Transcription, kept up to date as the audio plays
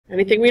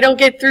Anything we don't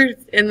get through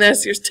in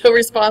this, you're still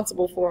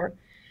responsible for.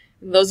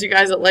 And those of you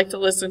guys that like to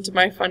listen to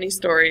my funny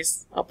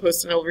stories, I'll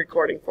post an old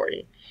recording for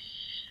you.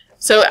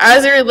 So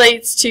as it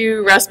relates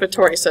to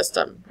respiratory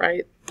system,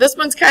 right? This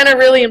one's kind of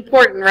really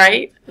important,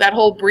 right? That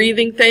whole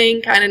breathing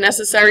thing, kind of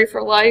necessary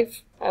for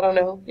life. I don't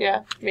know.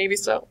 Yeah, maybe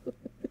so.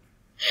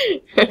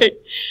 Right.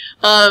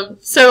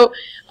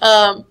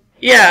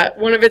 Yeah,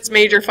 one of its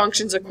major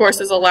functions, of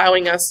course, is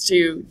allowing us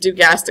to do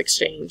gas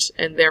exchange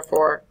and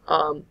therefore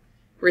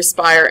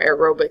respire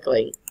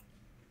aerobically.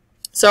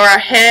 So our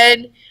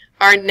head,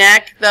 our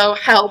neck, though,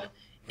 help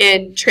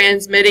in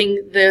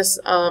transmitting this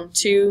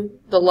to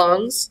the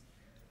lungs.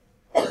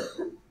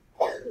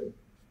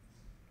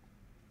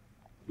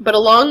 But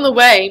along the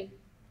way,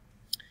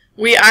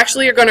 we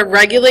actually are going to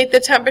regulate the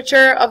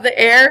temperature of the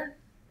air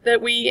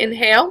that we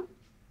inhale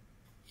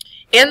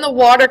and the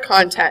water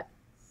content.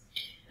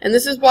 And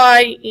this is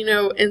why, you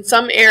know, in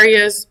some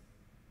areas,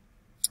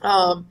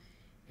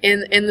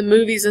 in the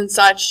movies and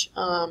such,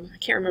 I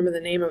can't remember the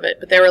name of it,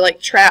 but they were like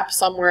trapped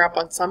somewhere up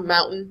on some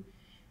mountain,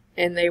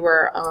 and they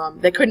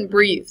couldn't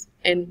breathe.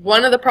 And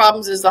one of the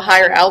problems is the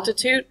higher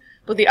altitude,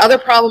 but the other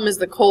problem is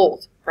the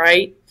cold,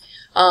 right?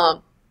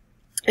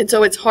 And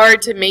so it's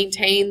hard to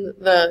maintain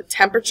the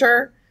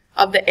temperature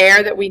of the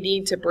air that we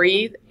need to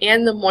breathe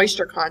and the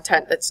moisture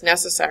content that's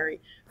necessary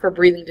for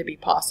breathing to be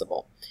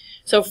possible.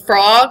 So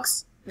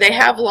frogs, they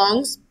have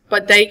lungs,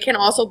 but they can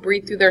also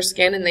breathe through their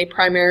skin, and they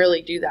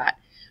primarily do that.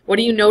 What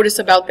do you notice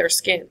about their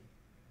skin?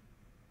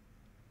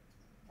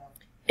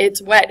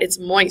 It's wet, it's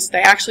moist.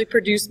 They actually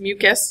produce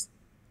mucus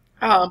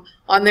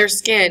on their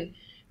skin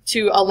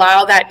to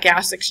allow that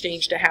gas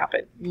exchange to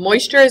happen.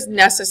 Moisture is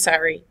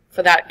necessary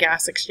for that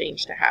gas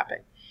exchange to happen.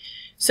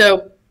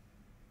 So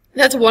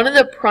that's one of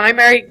the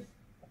primary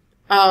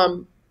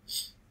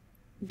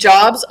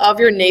jobs of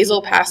your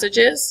nasal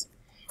passages,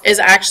 is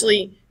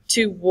actually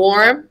to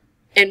warm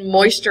and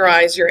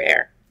moisturize your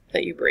air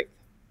that you breathe.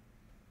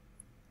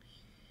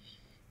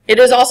 It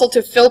is also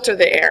to filter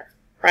the air,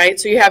 right?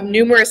 So you have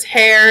numerous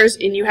hairs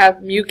and you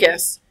have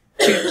mucus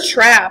to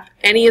trap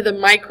any of the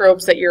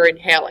microbes that you're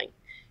inhaling.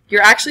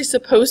 You're actually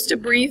supposed to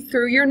breathe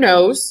through your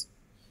nose,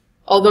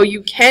 although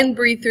you can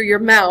breathe through your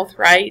mouth,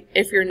 right,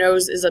 if your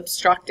nose is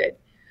obstructed.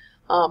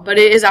 But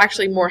it is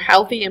actually more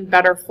healthy and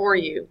better for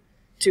you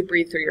to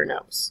breathe through your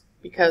nose,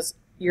 because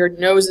your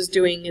nose is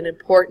doing an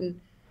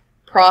important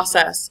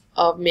process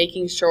of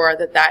making sure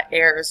that that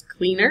air is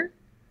cleaner,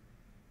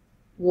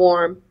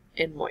 warm,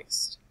 and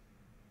moist.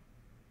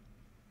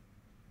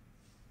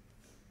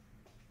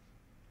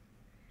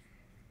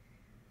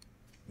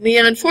 The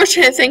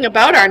unfortunate thing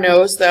about our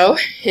nose, though,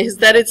 is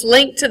that it's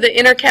linked to the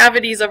inner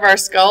cavities of our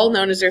skull,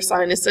 known as your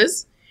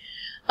sinuses.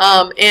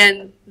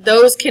 And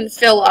those can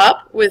fill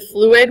up with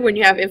fluid when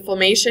you have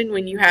inflammation,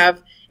 when you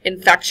have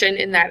infection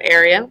in that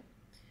area,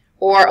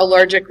 or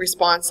allergic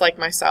response like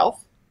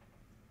myself.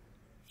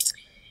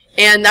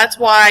 And that's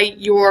why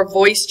your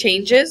voice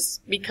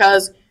changes,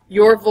 because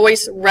your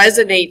voice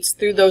resonates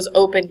through those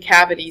open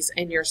cavities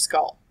in your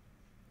skull.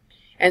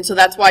 And so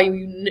that's why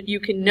you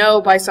can know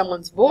by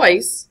someone's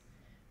voice,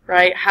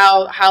 right,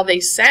 how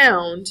they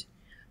sound,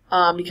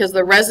 because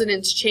the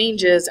resonance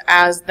changes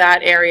as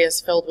that area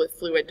is filled with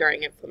fluid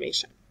during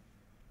inflammation.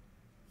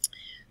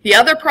 The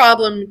other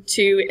problem,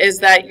 too, is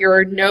that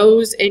your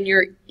nose and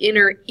your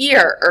inner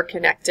ear are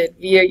connected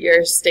via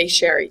your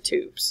stationary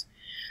tubes.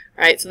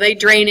 Right, so they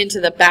drain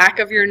into the back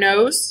of your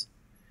nose,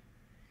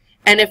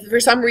 and if for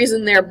some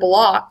reason they're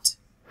blocked,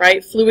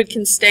 right, fluid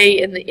can stay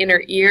in the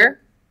inner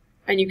ear,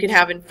 and you can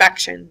have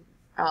infection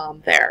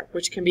there,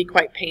 which can be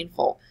quite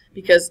painful,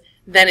 because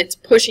then it's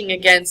pushing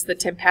against the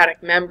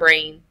tympanic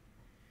membrane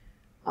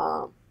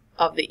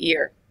of the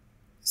ear.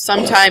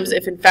 Sometimes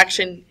if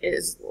infection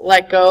is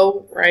let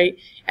go, right,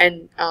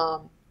 and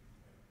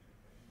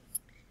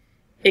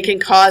it can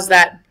cause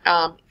that,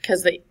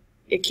 because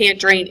it can't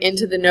drain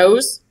into the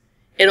nose,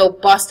 it'll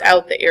bust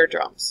out the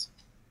eardrums,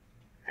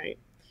 right?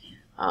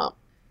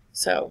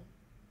 So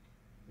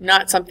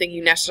not something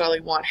you necessarily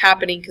want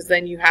happening, because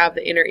then you have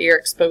the inner ear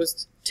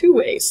exposed two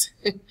ways,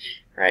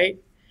 right?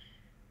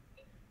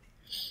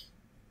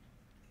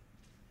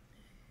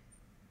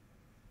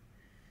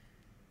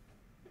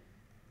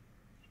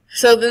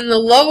 So then the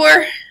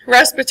lower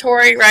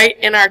respiratory, right,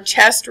 in our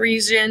chest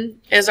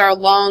region is our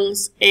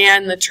lungs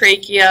and the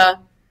trachea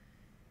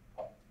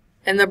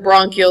and the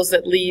bronchioles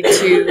that lead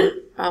to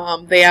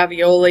the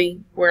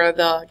alveoli, where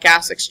the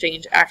gas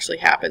exchange actually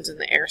happens in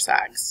the air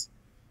sacs.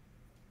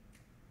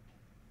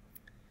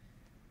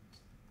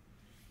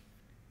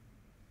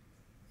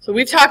 So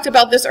we've talked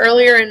about this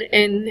earlier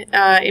in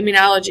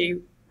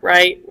immunology,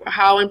 right?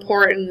 How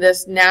important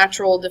this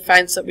natural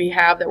defense that we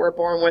have, that we're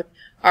born with,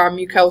 our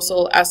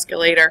mucosal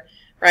escalator,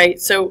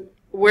 right? So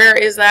where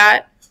is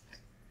that?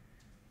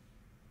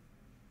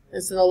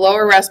 It's in the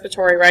lower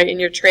respiratory, right? In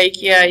your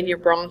trachea and your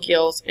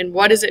bronchioles. And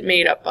what is it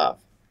made up of?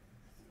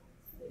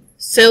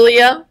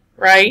 Cilia,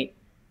 right?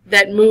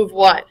 That move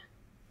what?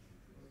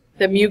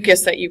 The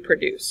mucus that you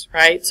produce,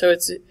 right? So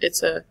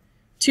it's a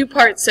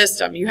two-part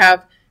system. You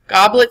have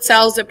goblet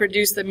cells that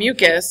produce the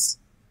mucus,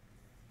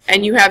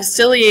 and you have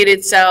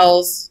ciliated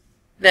cells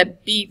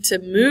that beat to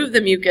move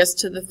the mucus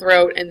to the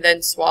throat and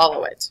then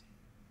swallow it.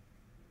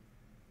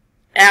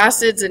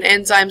 Acids and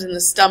enzymes in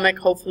the stomach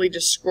hopefully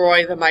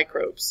destroy the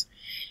microbes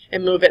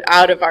and move it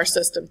out of our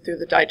system through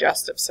the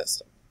digestive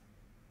system.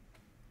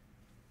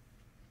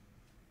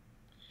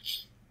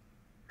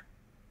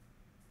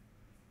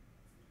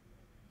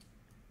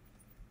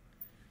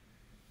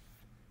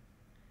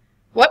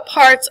 What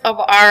parts of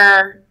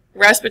our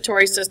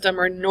respiratory system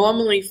are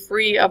normally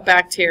free of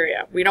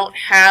bacteria? We don't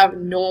have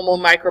normal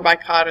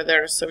microbiota that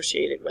are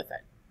associated with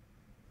it.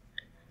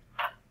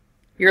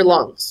 Your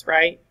lungs,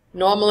 right?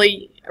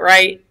 Normally,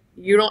 right,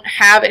 you don't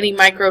have any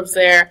microbes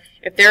there.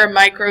 If there are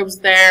microbes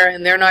there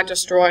and they're not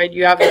destroyed,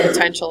 you have a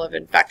potential of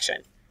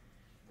infection.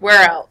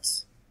 Where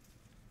else?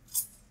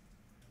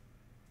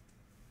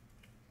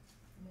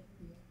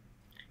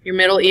 Your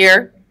middle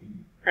ear,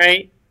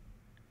 right?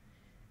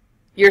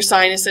 Your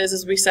sinuses,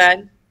 as we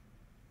said.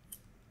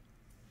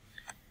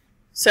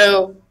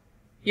 So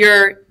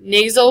your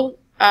nasal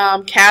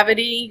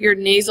cavity, your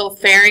nasal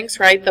pharynx,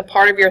 right, the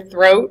part of your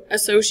throat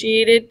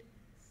associated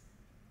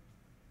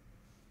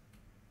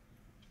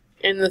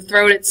in the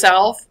throat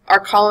itself,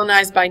 are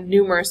colonized by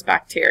numerous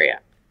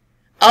bacteria.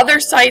 Other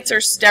sites are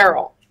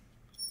sterile.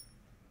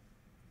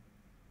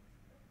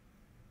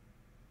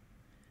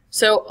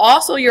 So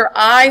also your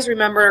eyes,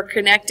 remember, are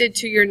connected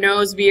to your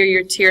nose via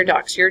your tear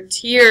ducts. Your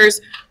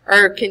tears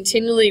are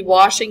continually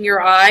washing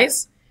your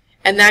eyes,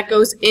 and that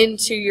goes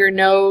into your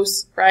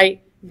nose,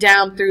 right,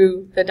 down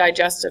through the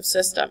digestive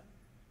system.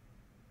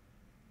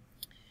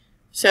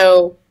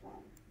 So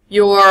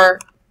your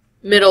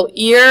middle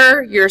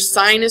ear, your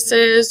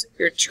sinuses,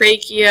 your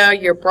trachea,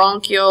 your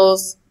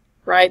bronchioles,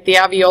 right, the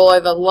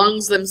alveoli, the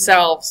lungs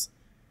themselves,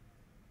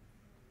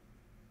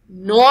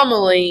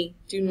 normally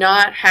do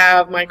not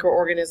have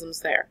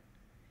microorganisms there.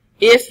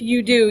 If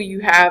you do,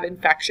 you have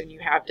infection, you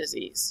have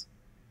disease.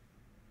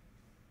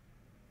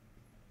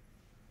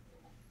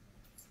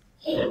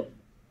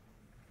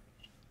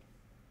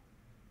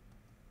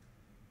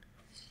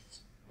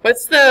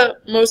 What's the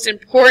most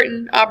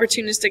important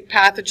opportunistic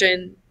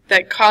pathogen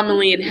that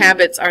commonly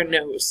inhabits our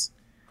nose?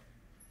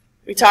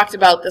 We talked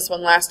about this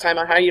one last time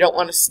on how you don't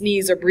want to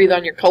sneeze or breathe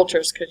on your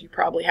cultures because you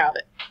probably have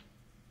it.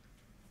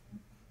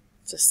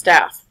 It's a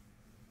staph.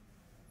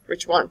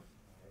 Which one?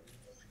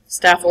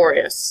 Staph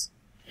aureus.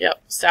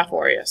 Yep, Staph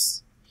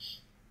aureus.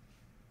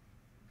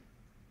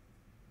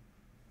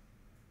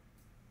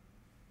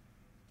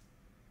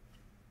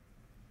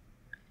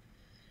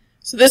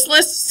 So this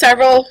lists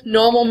several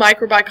normal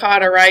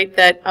microbiota, right,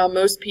 that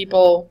most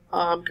people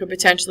could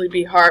potentially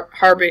be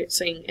harboring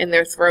in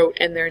their throat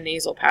and their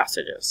nasal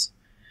passages.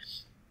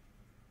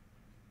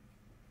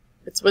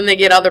 It's when they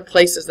get other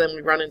places then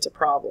we run into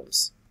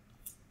problems.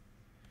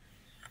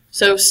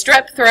 So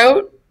strep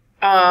throat,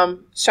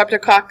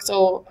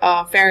 streptococcal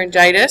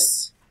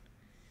pharyngitis.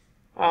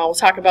 We'll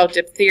talk about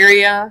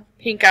diphtheria,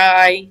 pink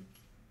eye,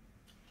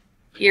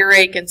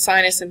 earache, and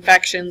sinus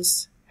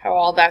infections, how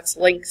all that's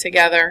linked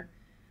together.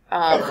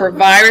 For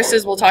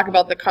viruses, we'll talk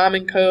about the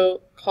common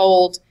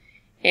cold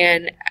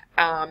and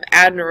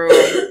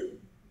adenoviral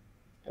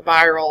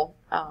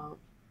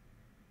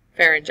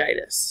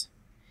pharyngitis.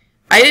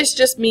 Itis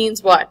just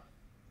means what?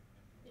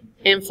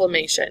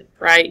 Inflammation,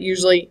 right?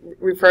 Usually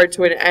referred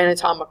to an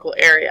anatomical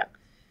area.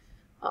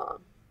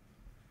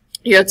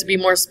 You have to be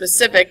more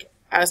specific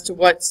as to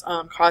what's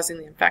causing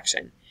the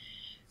infection.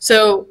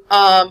 So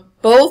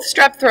both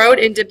strep throat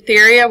and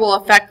diphtheria will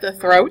affect the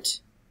throat,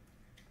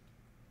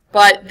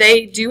 but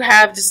they do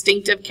have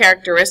distinctive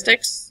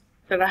characteristics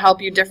that will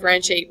help you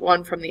differentiate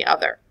one from the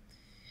other.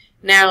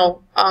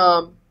 Now,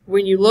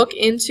 when you look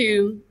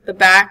into the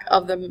back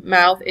of the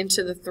mouth,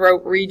 into the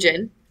throat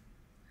region,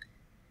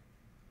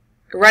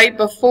 right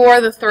before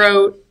the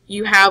throat,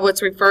 you have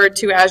what's referred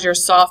to as your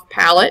soft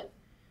palate.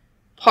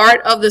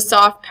 Part of the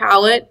soft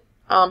palate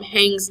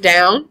hangs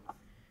down.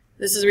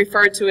 This is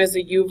referred to as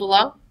a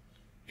uvula.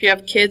 If you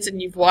have kids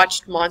and you've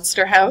watched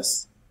Monster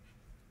House,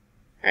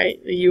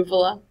 right, the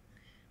uvula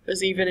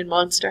was even in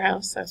Monster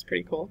House. That's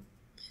pretty cool.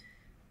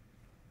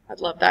 I'd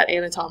love that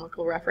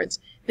anatomical reference.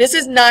 This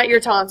is not your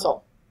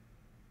tonsil.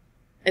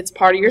 It's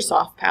part of your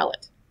soft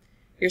palate.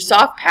 Your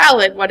soft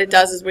palate, what it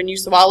does is when you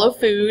swallow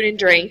food and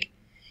drink,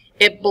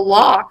 it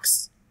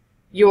blocks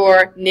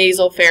your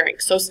nasal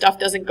pharynx. So stuff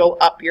doesn't go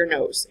up your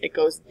nose. It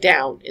goes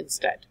down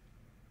instead.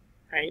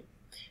 Right?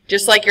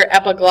 Just like your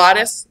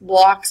epiglottis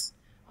blocks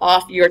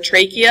off your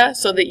trachea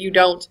so that you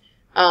don't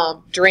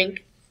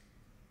drink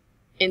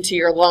into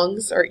your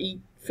lungs or eat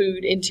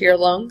food into your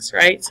lungs,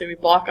 right? So we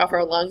block off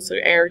our lungs so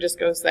air just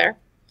goes there.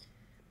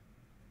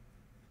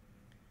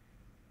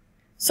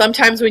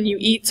 Sometimes when you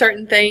eat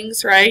certain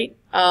things, right,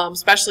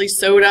 especially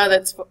soda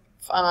that's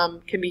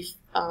can be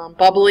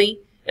bubbly,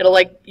 it'll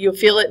you'll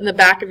feel it in the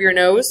back of your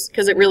nose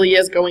because it really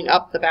is going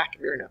up the back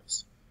of your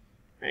nose,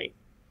 right?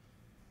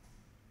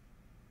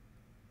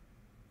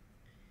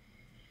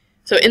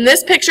 So in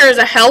this picture is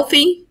a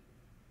healthy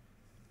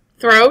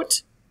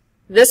throat.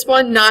 This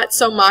one, not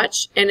so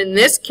much. And in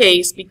this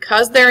case,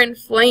 because they're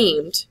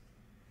inflamed,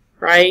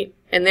 right,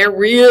 and they're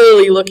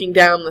really looking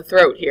down the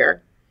throat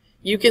here,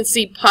 you can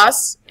see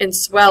pus and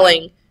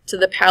swelling to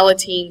the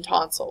palatine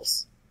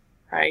tonsils,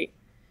 right?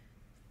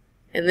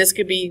 And this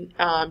could be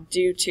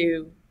due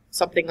to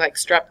something like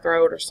strep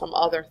throat or some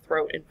other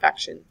throat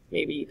infection,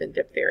 maybe even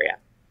diphtheria.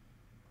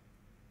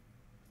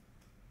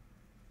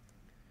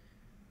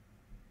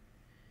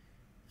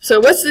 So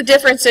what's the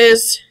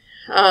differences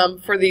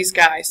for these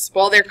guys?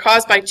 Well, they're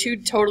caused by two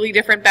totally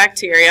different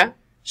bacteria.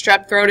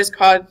 Strep throat is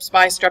caused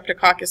by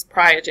Streptococcus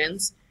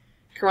pyogenes.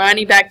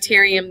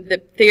 Corynebacterium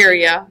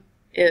diphtheria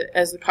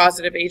as the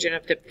causative agent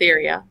of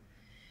diphtheria.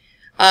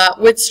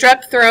 With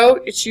strep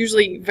throat, it's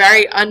usually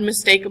very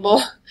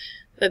unmistakable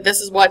that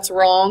this is what's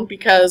wrong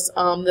because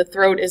the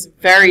throat is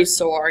very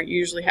sore.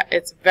 Usually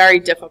it's very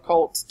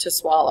difficult to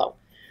swallow.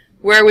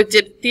 Where with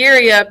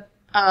diphtheria,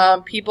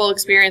 people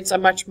experience a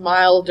much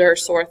milder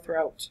sore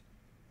throat.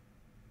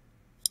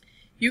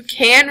 You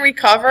can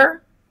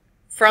recover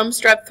from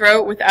strep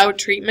throat without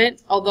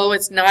treatment, although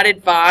it's not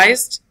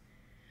advised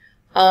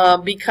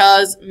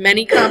because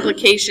many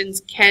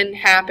complications can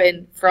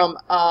happen from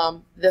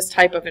this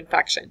type of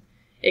infection.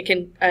 It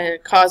can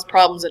cause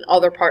problems in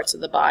other parts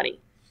of the body.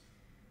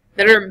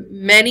 There are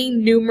many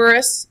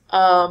numerous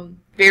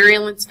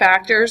virulence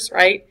factors,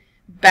 right?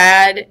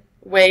 Bad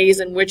ways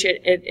in which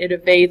it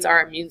evades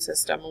our immune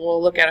system. And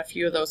we'll look at a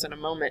few of those in a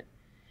moment.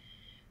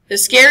 The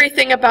scary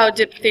thing about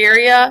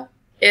diphtheria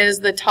is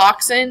the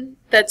toxin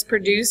that's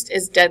produced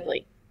is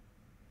deadly.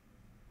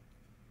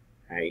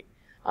 Right?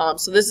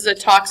 So this is a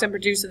toxin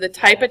producer. The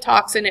type of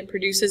toxin it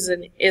produces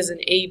is an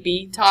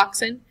AB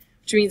toxin,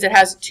 which means it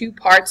has two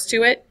parts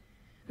to it.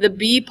 The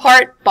B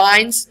part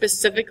binds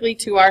specifically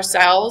to our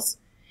cells,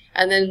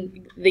 and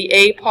then the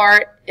A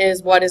part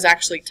is what is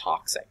actually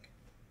toxic.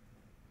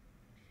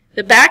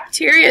 The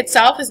bacteria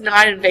itself is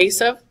not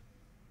invasive,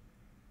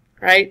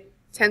 right? It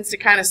tends to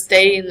kind of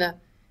stay in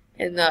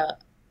the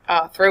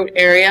throat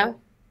area.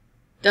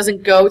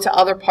 Doesn't go to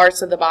other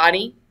parts of the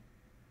body,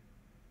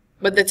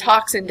 but the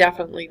toxin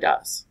definitely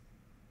does.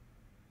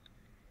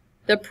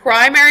 The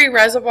primary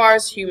reservoir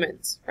is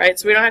humans, right?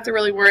 So we don't have to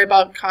really worry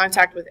about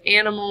contact with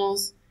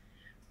animals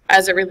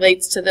as it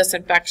relates to this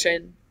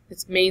infection.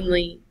 It's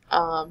mainly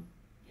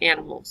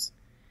animals.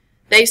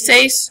 They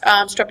say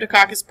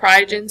Streptococcus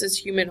pyogenes is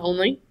human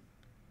only.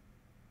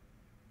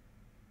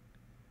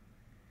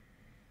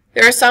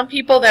 There are some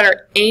people that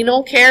are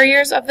anal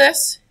carriers of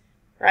this,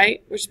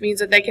 right, which means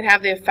that they can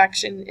have the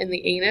infection in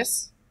the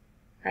anus,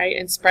 right,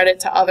 and spread it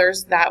to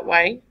others that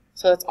way.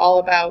 So it's all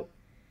about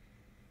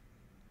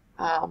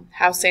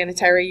how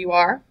sanitary you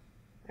are,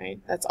 right?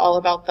 That's all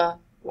about the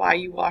why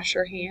you wash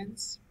your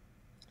hands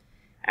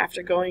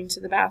after going to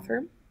the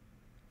bathroom.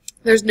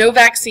 There's no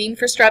vaccine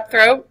for strep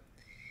throat.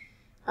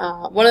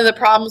 One of the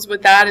problems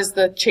with that is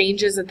the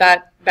changes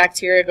that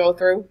bacteria go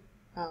through.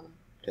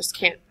 Just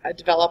can't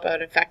develop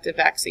an effective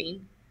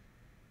vaccine.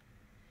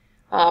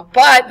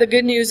 But the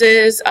good news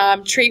is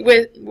treat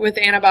with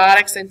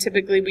antibiotics, and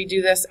typically we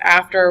do this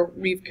after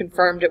we've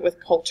confirmed it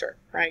with culture,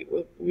 right?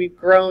 We've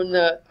grown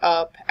the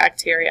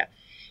bacteria.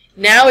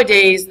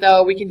 Nowadays,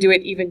 though, we can do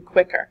it even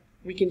quicker.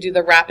 We can do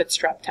the rapid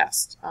strep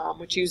test,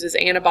 which uses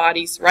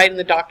antibodies right in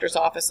the doctor's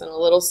office in a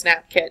little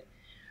snap kit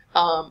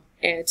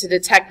and to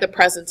detect the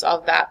presence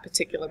of that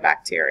particular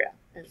bacteria.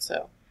 And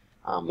so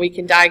we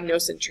can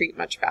diagnose and treat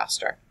much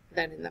faster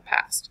than in the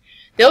past.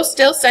 They'll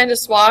still send a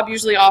swab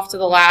usually off to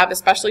the lab,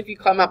 especially if you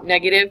come up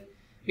negative,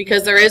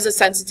 because there is a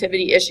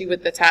sensitivity issue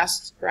with the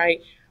test,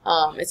 right?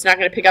 It's not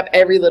going to pick up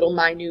every little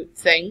minute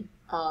thing,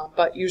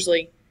 but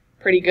usually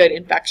pretty good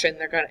infection,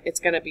 it's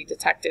going to be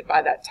detected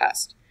by that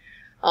test.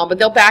 But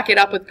they'll back it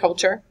up with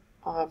culture.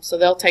 So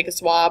they'll take a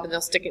swab and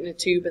they'll stick it in a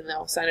tube and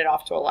they'll send it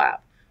off to a lab.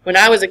 When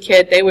I was a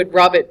kid, they would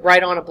rub it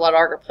right on a blood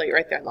agar plate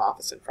right there in the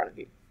office in front of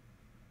you.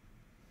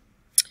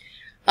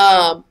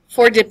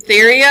 For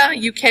diphtheria,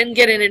 you can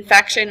get an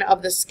infection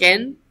of the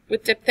skin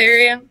with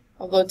diphtheria,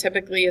 although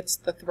typically it's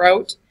the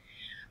throat.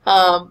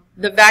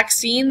 The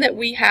vaccine that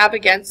we have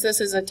against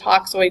this is a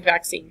toxoid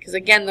vaccine, because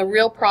again, the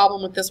real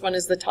problem with this one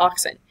is the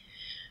toxin.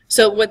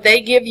 So what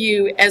they give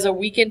you as a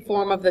weakened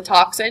form of the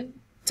toxin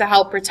to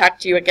help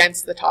protect you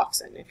against the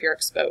toxin if you're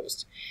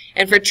exposed.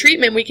 And for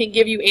treatment, we can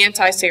give you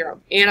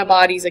anti-serum,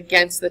 antibodies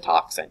against the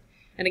toxin.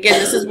 And again,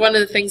 this is one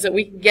of the things that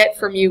we can get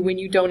from you when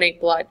you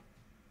donate blood,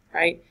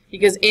 right?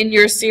 Because in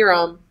your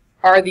serum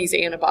are these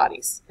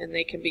antibodies, and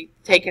they can be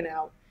taken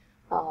out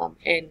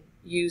and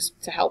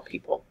used to help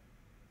people.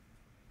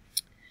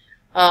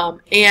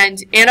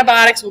 And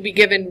antibiotics will be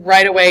given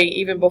right away,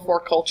 even before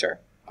culture,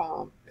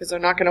 because they're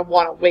not going to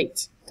want to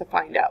wait to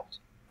find out.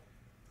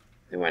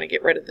 They want to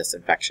get rid of this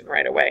infection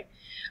right away.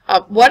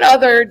 What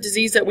other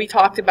disease that we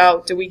talked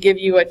about do we give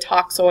you a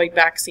toxoid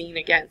vaccine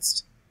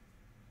against?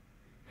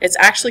 It's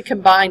actually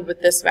combined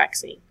with this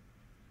vaccine.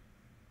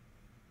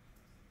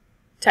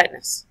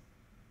 Tetanus,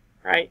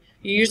 right?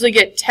 You usually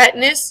get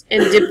tetanus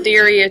and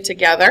diphtheria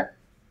together.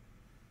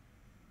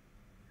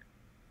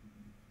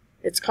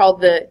 It's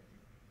called the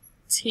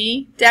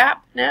Tdap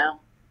now.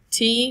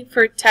 T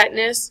for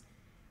tetanus,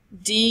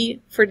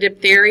 D for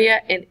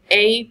diphtheria, and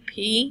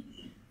AP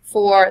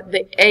for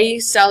the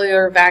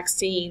acellular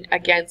vaccine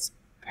against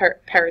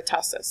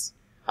pertussis,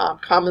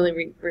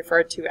 commonly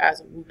referred to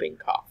as whooping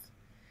cough.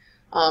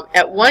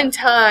 At one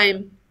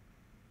time,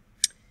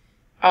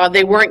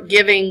 they weren't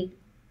giving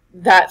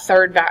that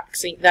third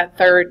vaccine,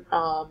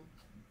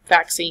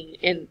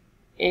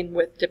 in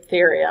with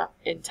diphtheria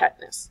and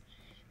tetanus.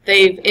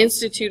 They've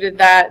instituted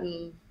that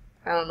in,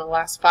 I don't know, the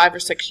last 5 or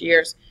 6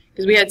 years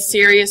because we had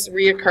serious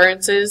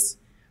reoccurrences,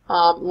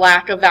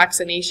 lack of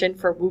vaccination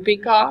for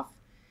whooping cough.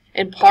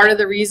 And part of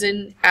the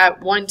reason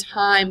at one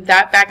time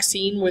that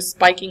vaccine was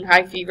spiking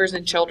high fevers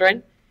in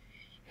children.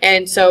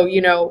 And so,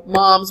 you know,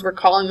 moms were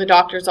calling the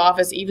doctor's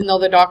office, even though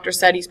the doctor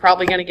said he's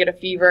probably going to get a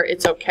fever.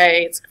 It's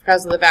okay. It's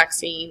because of the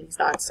vaccine. He's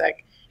not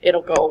sick.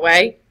 It'll go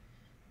away.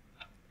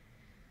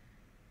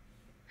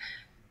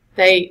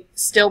 They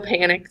still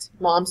panicked.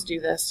 Moms do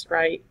this,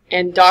 right?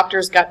 And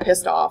doctors got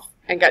pissed off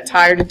and got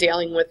tired of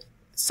dealing with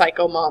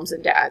psycho moms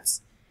and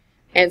dads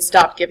and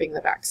stopped giving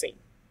the vaccine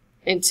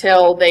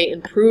until they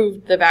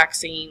improved the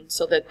vaccine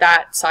so that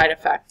that side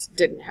effect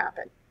didn't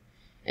happen.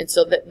 And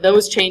so that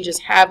those changes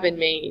have been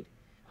made.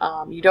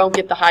 You don't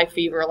get the high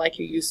fever like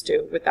you used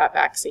to with that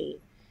vaccine.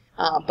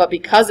 But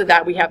because of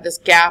that, we have this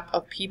gap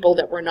of people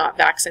that were not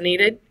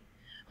vaccinated,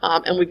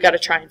 and we've got to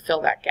try and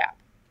fill that gap.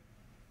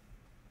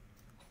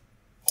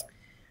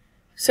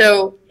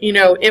 So, you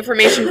know,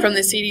 information from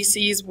the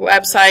CDC's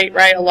website,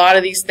 right? A lot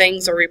of these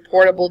things are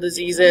reportable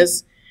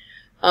diseases.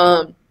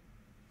 And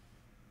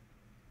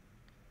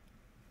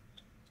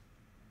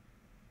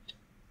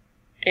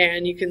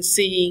you can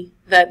see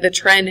that the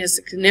trend has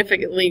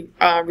significantly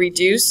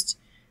reduced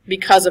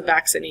because of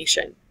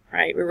vaccination,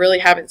 right? We really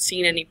haven't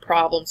seen any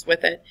problems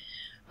with it.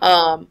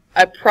 A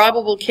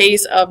probable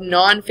case of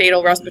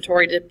non-fatal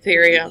respiratory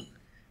diphtheria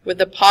with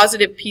a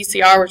positive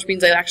PCR, which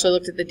means I actually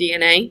looked at the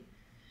DNA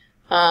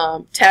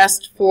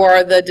test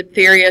for the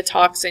diphtheria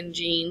toxin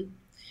gene,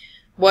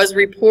 was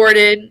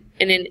reported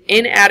in an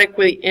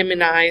inadequately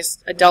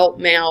immunized adult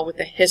male with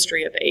a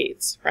history of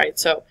AIDS, right?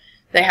 So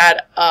they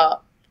had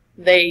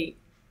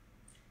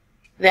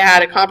they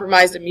had a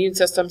compromised immune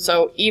system,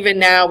 so even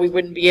now we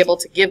wouldn't be able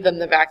to give them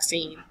the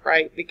vaccine,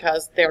 right,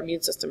 because their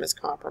immune system is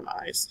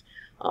compromised.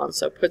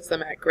 So it puts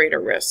them at greater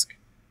risk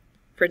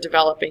for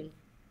developing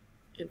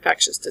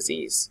infectious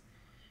disease.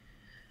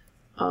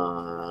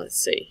 Let's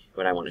see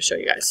what I want to show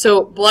you guys.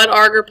 So blood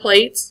agar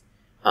plates,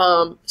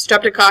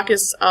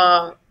 Streptococcus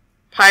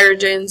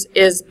pyogenes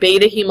is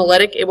beta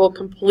hemolytic. It will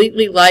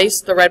completely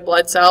lyse the red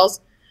blood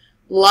cells.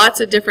 Lots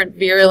of different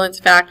virulence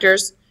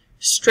factors.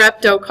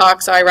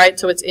 Streptococci, right?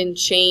 So it's in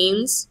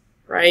chains,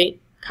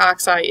 right?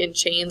 Cocci in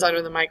chains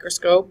under the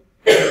microscope.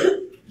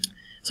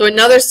 So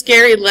another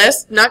scary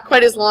list, not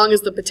quite as long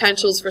as the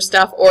potentials for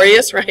Staph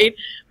aureus, right?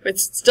 But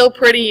it's still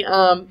pretty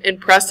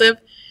impressive.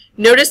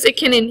 Notice it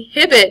can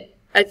inhibit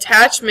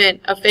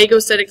attachment of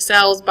phagocytic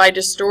cells by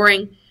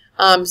destroying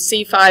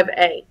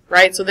C5a,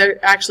 right? So they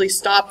actually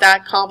stop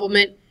that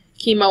complement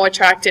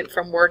chemoattractant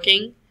from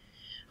working.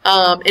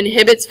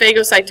 Inhibits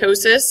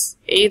phagocytosis,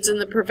 aids in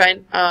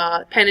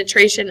the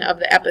penetration of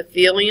the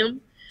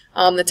epithelium,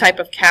 the type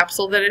of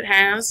capsule that it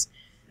has.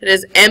 It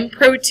has M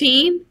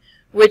protein,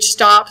 which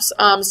stops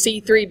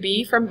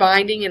C3b from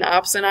binding and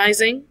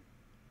opsonizing.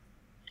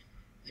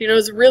 So, you know,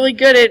 it's really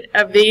good at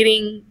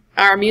evading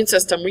our immune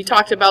system. We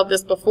talked about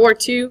this before,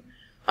 too,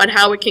 on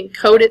how it can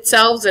coat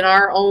itself in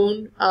our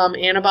own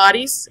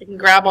antibodies. It can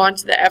grab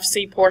onto the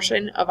Fc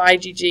portion of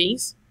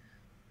IgGs.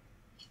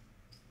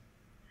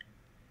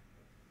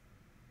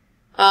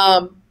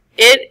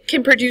 It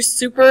can produce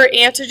super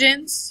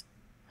antigens.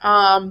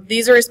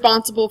 These are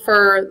responsible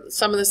for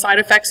some of the side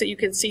effects that you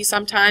can see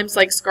sometimes,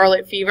 like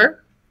scarlet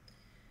fever,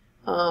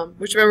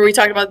 which remember we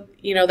talked about,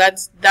 you know,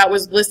 that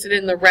was listed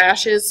in the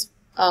rashes,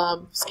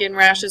 skin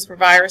rashes for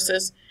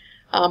viruses,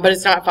 but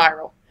it's not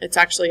viral. It's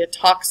actually a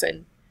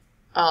toxin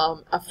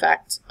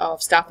effect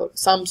of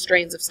some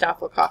strains of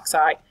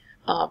Staphylococci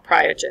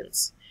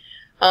pyogenes.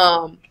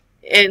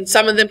 And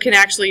some of them can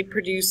actually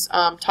produce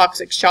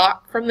toxic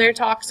shock from their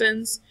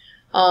toxins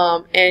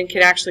and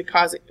can actually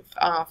cause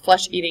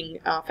flesh-eating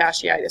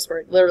fasciitis, where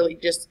it literally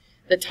just,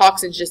 the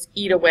toxins just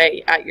eat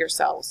away at your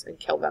cells and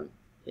kill them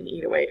and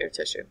eat away at your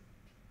tissue.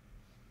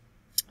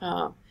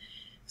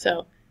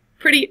 So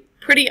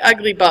pretty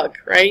ugly bug,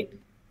 right?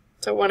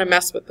 Don't want to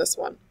mess with this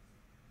one.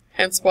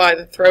 Hence why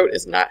the throat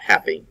is not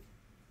happy.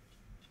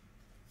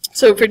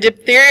 So for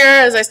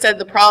diphtheria, as I said,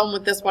 the problem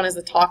with this one is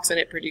the toxin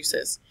it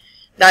produces.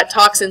 That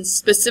toxin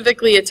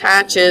specifically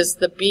attaches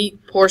the B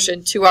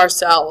portion to our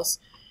cells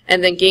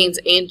and then gains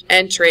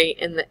entry,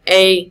 and the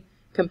A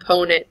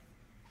component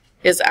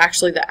is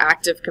actually the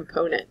active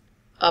component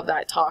of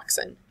that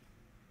toxin.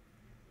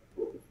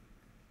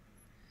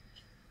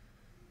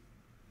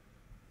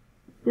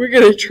 We're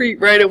going to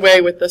treat right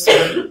away with this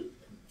one.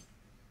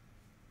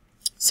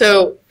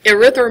 So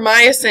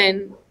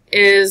erythromycin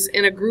is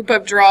in a group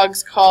of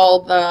drugs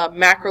called the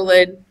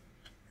macrolide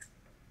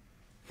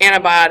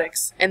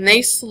antibiotics, and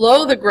they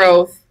slow the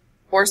growth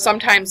or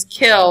sometimes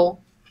kill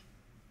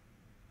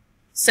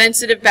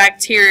sensitive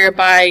bacteria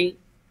by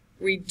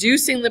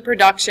reducing the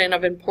production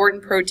of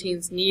important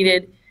proteins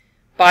needed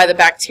by the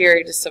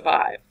bacteria to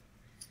survive.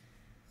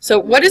 So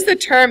what is the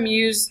term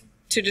used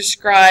to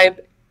describe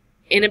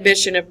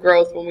inhibition of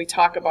growth when we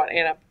talk about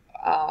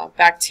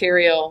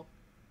bacterial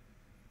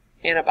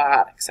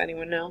antibiotics?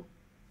 Anyone know?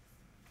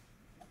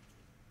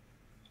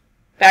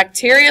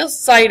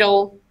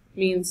 Bactericidal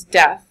means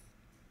death.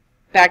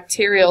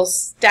 Bacterial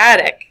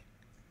static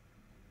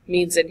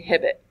means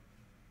inhibit.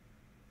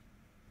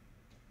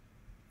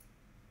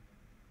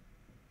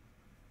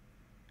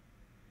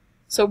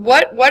 So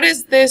what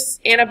is this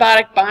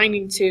antibiotic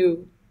binding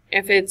to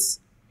if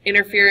it's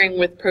interfering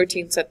with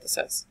protein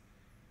synthesis?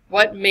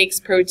 What makes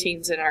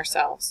proteins in our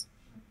cells?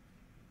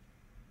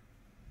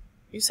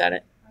 You said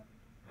it.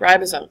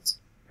 Ribosomes,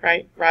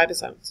 right?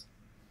 Ribosomes.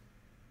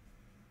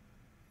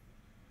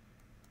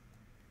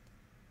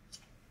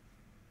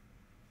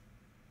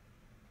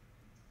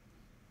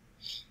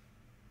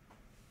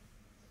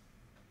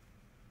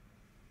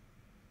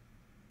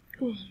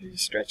 Oh, I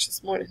stretched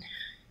this morning.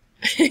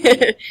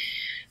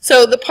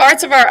 So the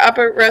parts of our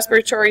upper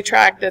respiratory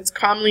tract that's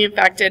commonly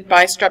infected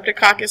by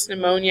Streptococcus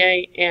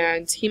pneumoniae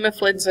and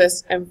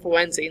Haemophilus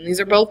influenzae, and these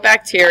are both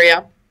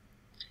bacteria,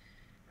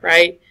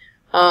 right?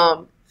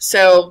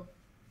 So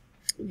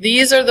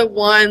these are the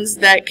ones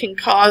that can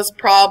cause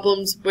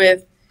problems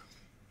with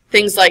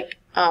things like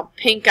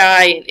pink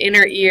eye and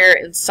inner ear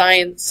and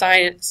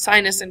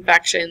sinus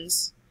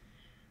infections.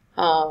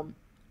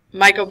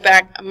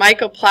 Mycoplasma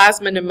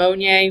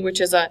pneumoniae,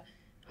 which is a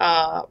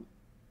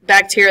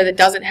bacteria that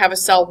doesn't have a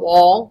cell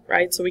wall,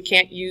 right? So we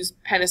can't use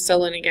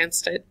penicillin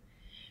against it.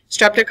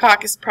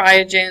 Streptococcus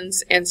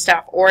pyogenes and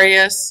Staph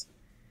aureus.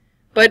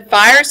 But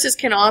viruses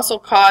can also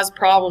cause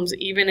problems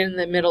even in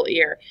the middle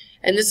ear.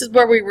 And this is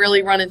where we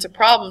really run into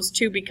problems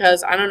too,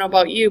 because I don't know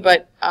about you,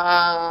 but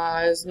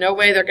there's no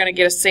way they're going to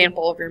get a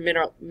sample of your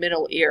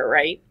middle ear,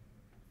 right?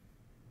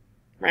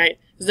 Right?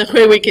 There's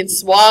no way we can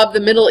swab the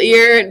middle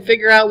ear and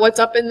figure out what's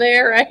up in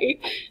there, right?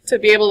 To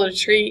be able to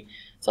treat.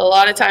 So a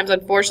lot of times,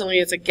 unfortunately,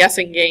 it's a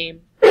guessing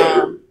game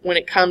when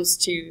it comes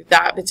to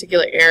that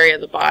particular area of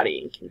the body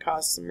and can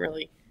cause some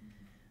really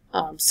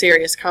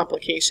serious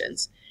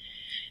complications.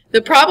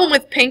 The problem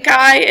with pink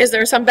eye is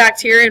there are some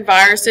bacteria and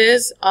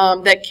viruses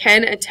that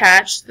can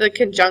attach to the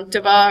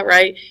conjunctiva,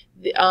 right,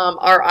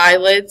 our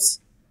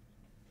eyelids,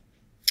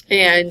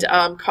 and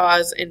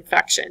cause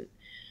infection.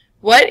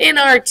 What in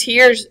our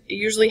tears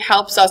usually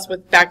helps us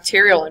with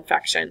bacterial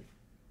infection?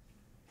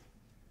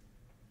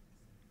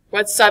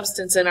 What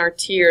substance in our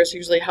tears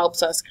usually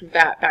helps us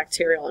combat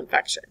bacterial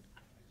infection?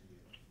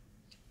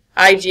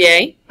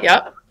 IgA,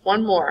 yep,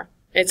 one more.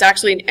 It's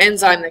actually an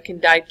enzyme that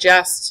can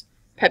digest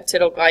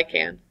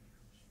peptidoglycan.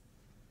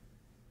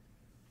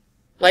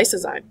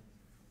 Lysozyme.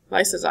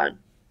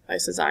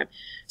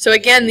 So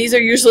again, these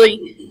are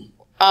usually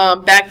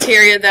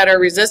bacteria that are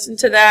resistant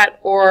to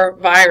that or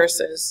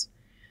viruses.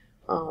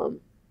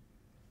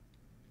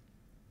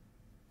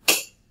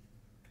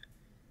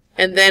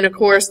 And then, of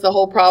course, the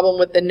whole problem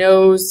with the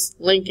nose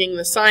linking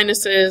the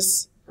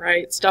sinuses,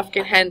 right? Stuff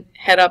can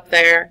head up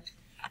there.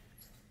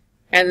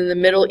 And then the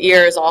middle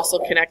ear is also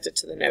connected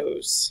to the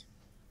nose.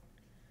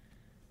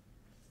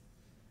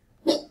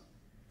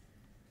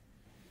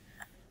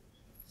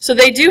 So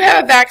they do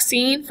have a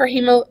vaccine for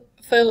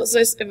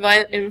Haemophilus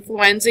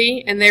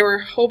influenzae, and they were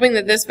hoping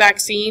that this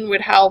vaccine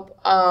would help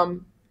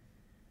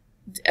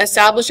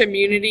establish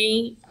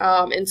immunity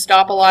and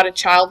stop a lot of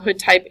childhood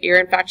type ear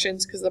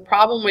infections, because the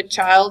problem with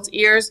child's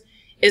ears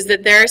is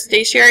that their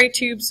stationary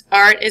tubes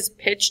aren't as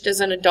pitched as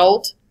an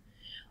adult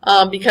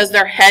because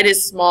their head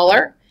is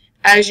smaller.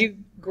 As you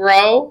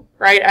grow,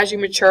 right, as you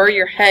mature,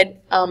 your head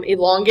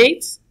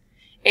elongates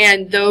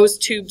and those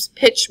tubes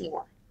pitch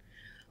more.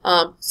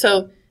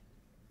 So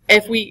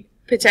if we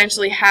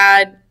potentially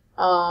had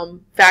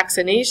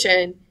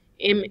vaccination,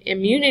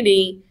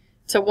 immunity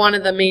to one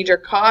of the major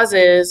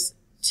causes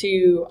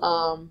to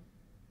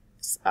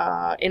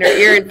inner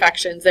ear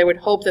infections, they would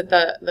hope that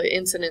the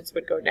incidence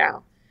would go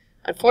down.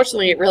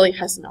 Unfortunately, it really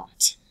has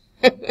not.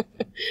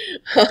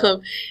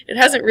 It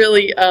hasn't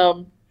really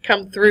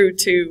come through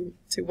to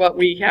what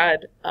we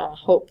had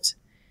hoped.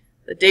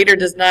 The data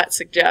does not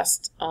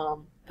suggest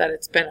that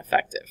it's been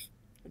effective,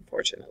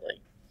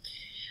 unfortunately.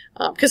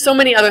 Because so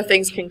many other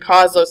things can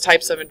cause those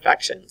types of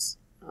infections.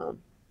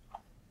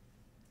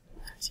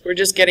 So we're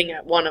just getting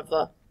at one of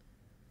the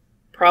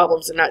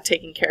problems and not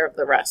taking care of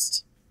the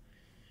rest.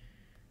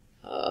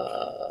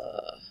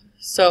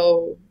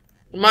 So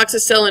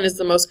amoxicillin is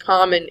the most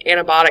common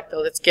antibiotic,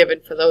 though, that's given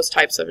for those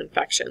types of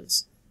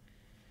infections.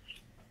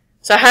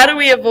 So how do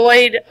we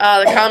avoid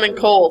the common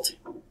cold?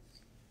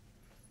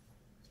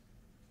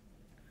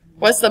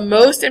 What's the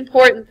most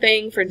important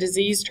thing for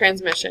disease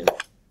transmission?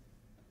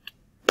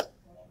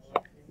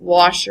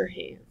 Wash your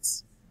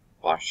hands.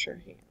 Wash your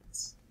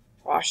hands.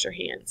 Wash your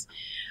hands.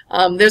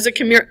 There's a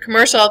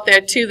commercial out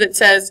there, too, that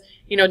says,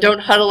 you know, don't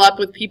huddle up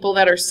with people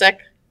that are sick,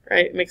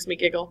 right? It makes me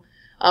giggle.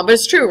 But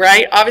it's true,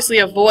 right? Obviously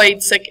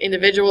avoid sick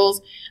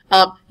individuals.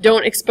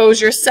 Don't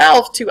expose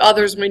yourself to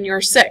others when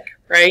you're sick,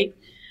 right?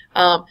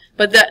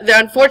 But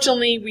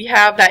unfortunately, we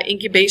have that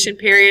incubation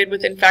period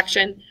with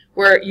infection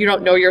where you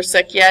don't know you're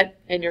sick yet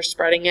and you're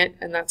spreading it,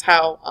 and that's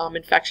how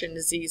infection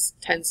disease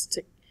tends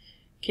to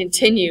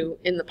continue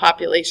in the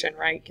population,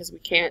 right? Because we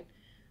can't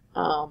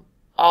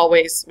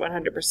always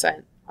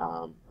 100%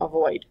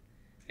 avoid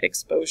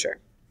exposure.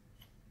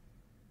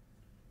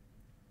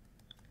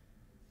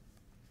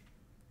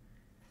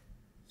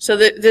 So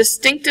the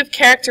distinctive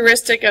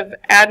characteristic of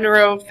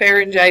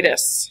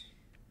adenoropharyngitis,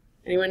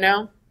 anyone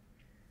know?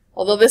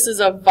 Although this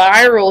is a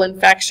viral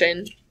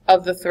infection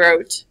of the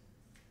throat,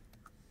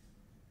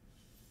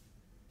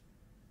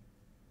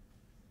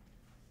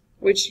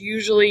 which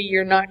usually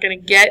you're not going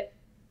to get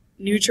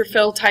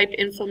neutrophil type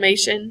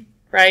inflammation,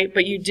 right?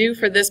 But you do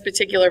for this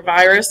particular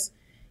virus.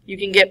 You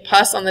can get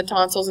pus on the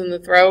tonsils in the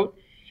throat,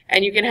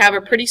 and you can have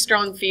a pretty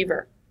strong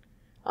fever,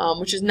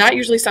 which is not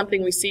usually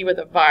something we see with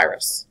a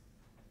virus.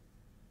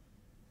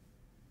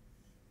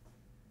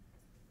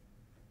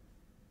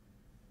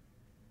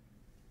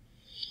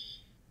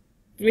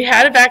 We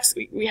had a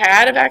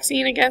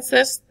vaccine against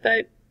this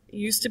that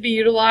used to be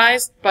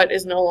utilized, but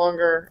is no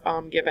longer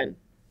given.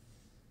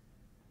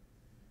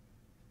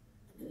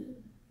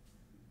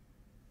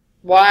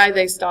 Why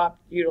they stopped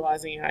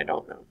utilizing it, I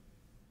don't know.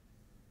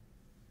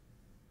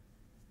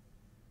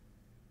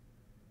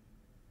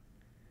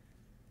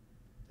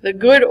 The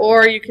good,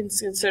 or you can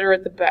consider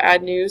it the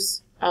bad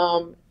news,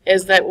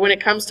 is that when it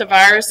comes to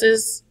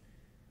viruses,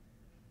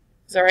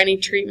 is there any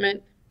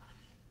treatment?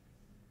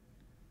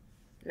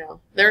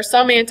 No. There are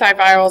some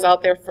antivirals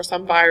out there for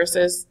some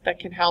viruses that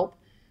can help,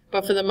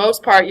 but for the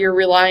most part, you're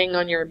relying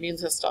on your immune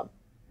system,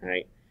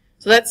 right?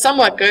 So that's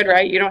somewhat good,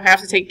 right? You don't have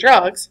to take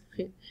drugs.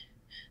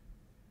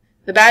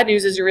 The bad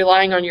news is you're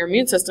relying on your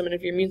immune system, and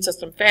if your immune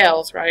system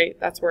fails, right,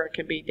 that's where it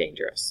can be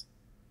dangerous.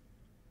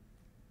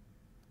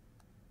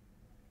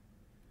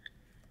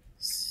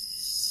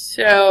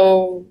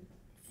 So,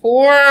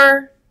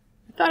 I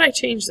thought I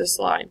changed this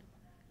slide.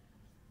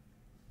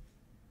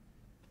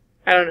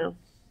 I don't know.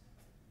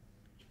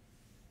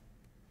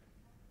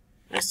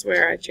 I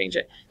swear I changed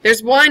it.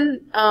 There's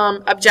one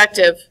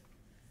objective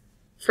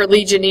for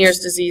Legionnaire's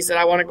disease that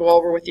I want to go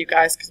over with you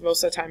guys because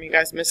most of the time you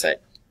guys miss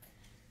it.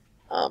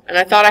 And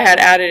I thought I had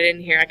added it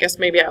in here. I guess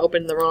maybe I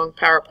opened the wrong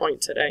PowerPoint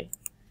today,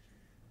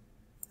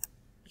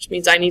 which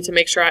means I need to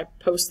make sure I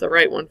post the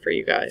right one for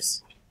you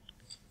guys.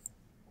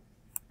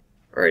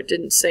 Or it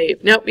didn't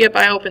save. Nope, yep,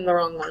 I opened the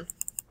wrong one.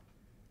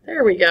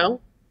 There we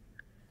go.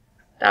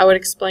 That would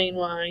explain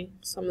why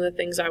some of the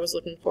things I was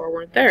looking for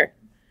weren't there.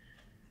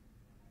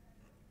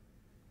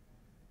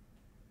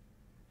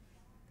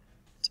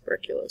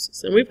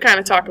 Tuberculosis. And we've kind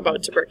of talked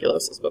about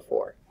tuberculosis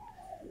before.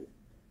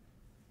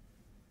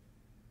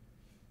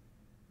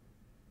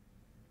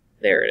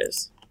 There it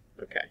is.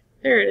 Okay,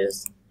 there it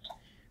is.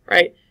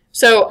 Right.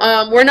 So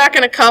we're not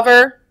going to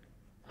cover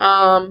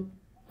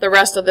the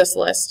rest of this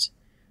list.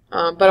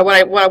 But what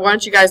I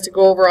want you guys to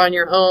go over on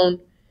your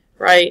own,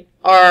 right,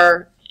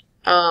 are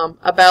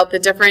about the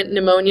different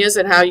pneumonias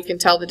and how you can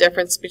tell the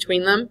difference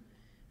between them.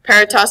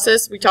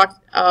 Pertussis, we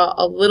talked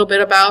a little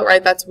bit about,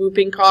 right, that's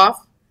whooping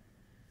cough.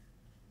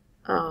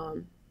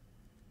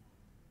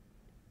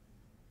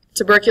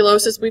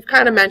 Tuberculosis, we've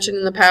kind of mentioned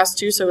in the past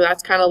too, so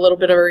that's kind of a little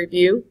bit of a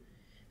review.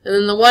 And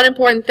then the one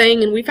important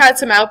thing, and we've had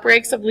some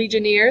outbreaks of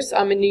Legionnaires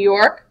in New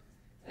York.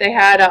 They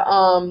had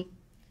a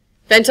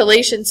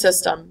ventilation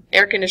system,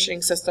 air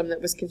conditioning system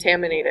that was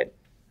contaminated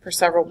for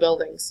several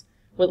buildings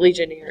with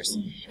Legionnaires.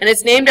 And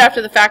it's named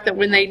after the fact that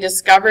when they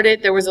discovered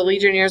it, there was a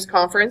Legionnaires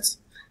conference,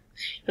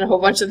 and a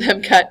whole bunch of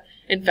them got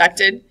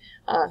infected.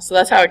 So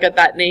that's how it got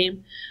that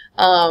name.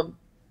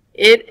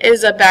 It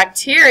is a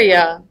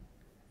bacteria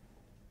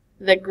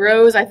that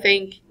grows, I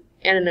think,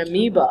 in an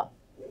amoeba,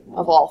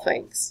 of all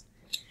things.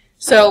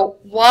 So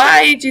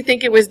why do you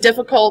think it was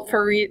difficult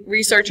for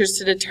researchers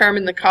to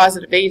determine the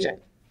causative agent?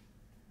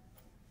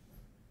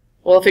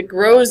 Well, if it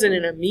grows in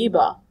an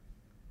amoeba,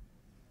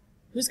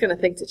 who's going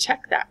to think to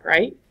check that,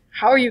 right?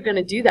 How are you going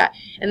to do that?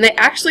 And they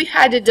actually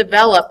had to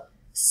develop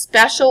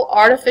special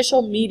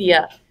artificial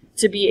media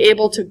to be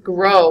able to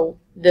grow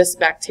this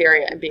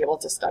bacteria and be able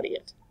to study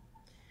it.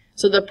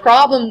 So the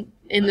problem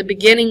in the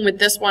beginning with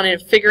this one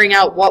and figuring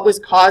out what was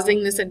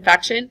causing this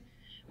infection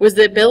was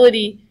the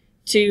ability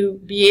to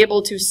be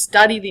able to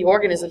study the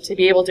organism, to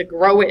be able to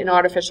grow it in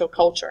artificial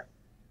culture.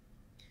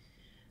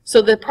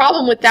 So the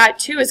problem with that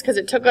too is because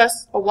it took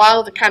us a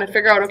while to kind of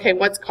figure out, okay,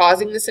 what's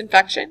causing this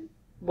infection?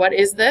 What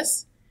is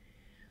this?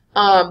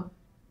 And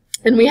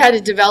we had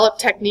to develop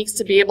techniques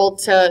to be able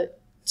to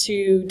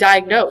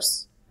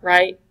diagnose,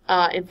 right,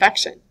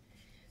 infection.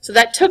 So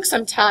that took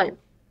some time.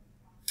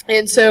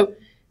 And so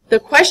the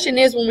question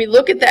is, when we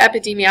look at the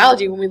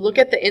epidemiology, when we look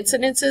at the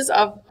incidences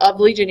of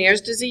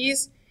Legionnaire's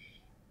disease,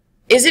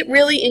 is it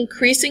really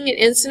increasing in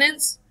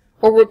incidence,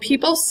 or were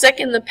people sick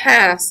in the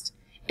past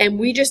and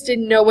we just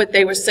didn't know what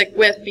they were sick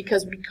with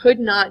because we could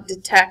not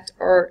detect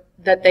or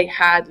that they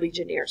had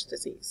Legionnaire's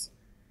disease?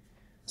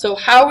 So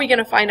how are we going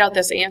to find out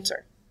this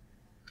answer?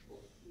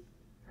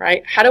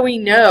 Right? How do we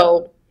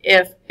know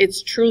if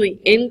it's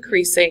truly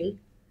increasing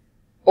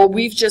or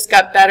we've just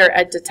got better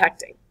at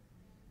detecting?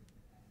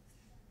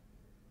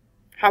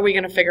 How are we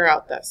going to figure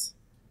out this?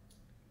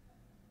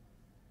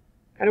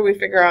 How do we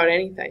figure out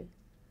anything?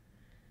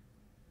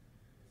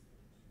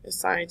 As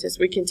scientists,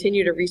 we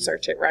continue to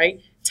research it, right?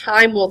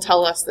 Time will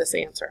tell us this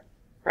answer,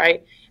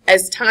 right?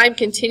 As time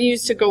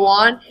continues to go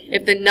on,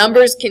 if the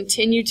numbers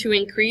continue to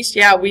increase,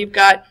 yeah, we've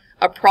got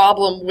a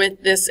problem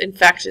with this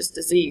infectious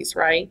disease,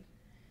 right?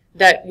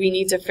 That we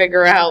need to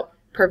figure out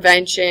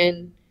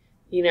prevention,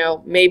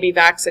 maybe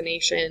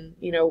vaccination,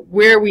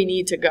 where we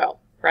need to go,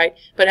 right?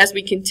 But as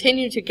we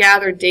continue to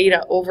gather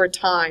data over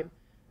time,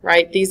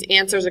 right, these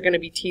answers are going to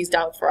be teased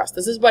out for us.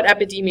 This is what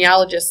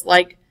epidemiologists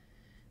like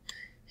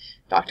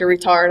Dr.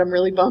 Retard, I'm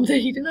really bummed that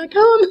he did not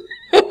come.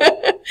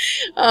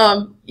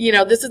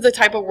 This is the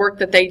type of work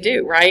that they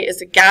do, right, is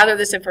to gather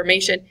this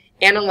information,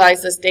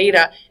 analyze this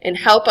data, and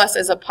help us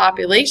as a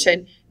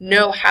population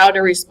know how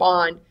to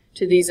respond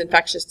to these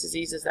infectious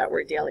diseases that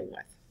we're dealing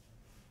with,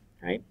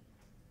 right?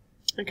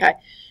 Okay,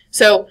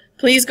 so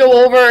please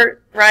go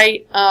over,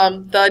 right,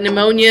 the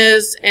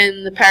pneumonias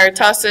and the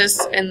paratussis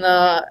and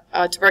the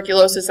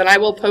tuberculosis, and I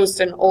will post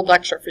an old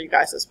lecture for you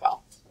guys as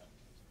well.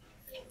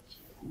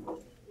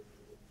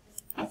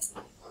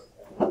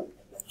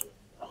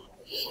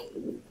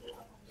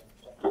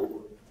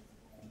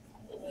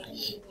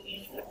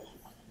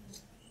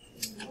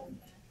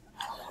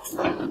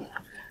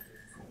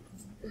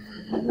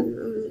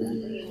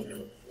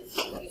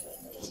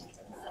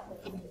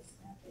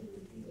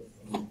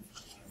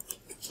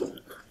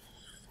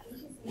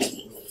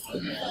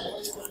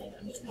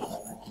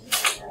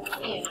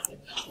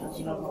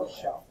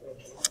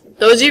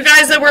 Those of you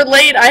guys that were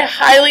late, I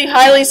highly,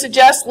 highly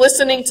suggest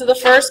listening to the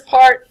first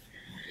part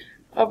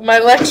of my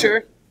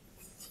lecture.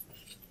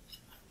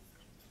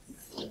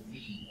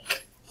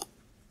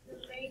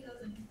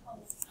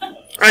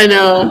 I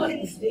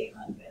know.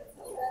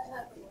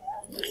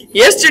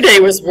 Yesterday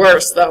was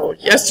worse, though.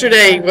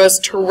 Yesterday was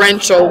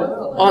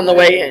torrential on the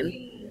way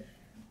in.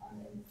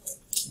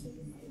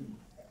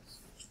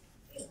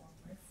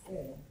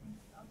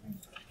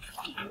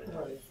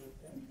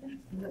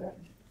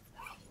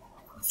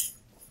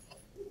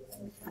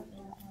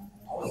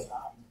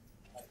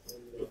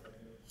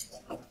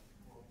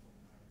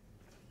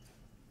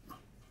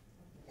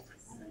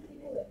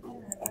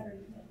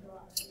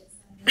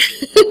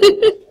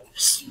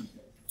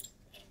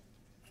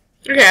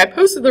 Okay, I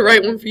posted the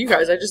right one for you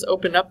guys. I just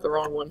opened up the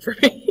wrong one for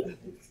me.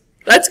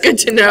 That's good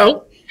to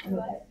know.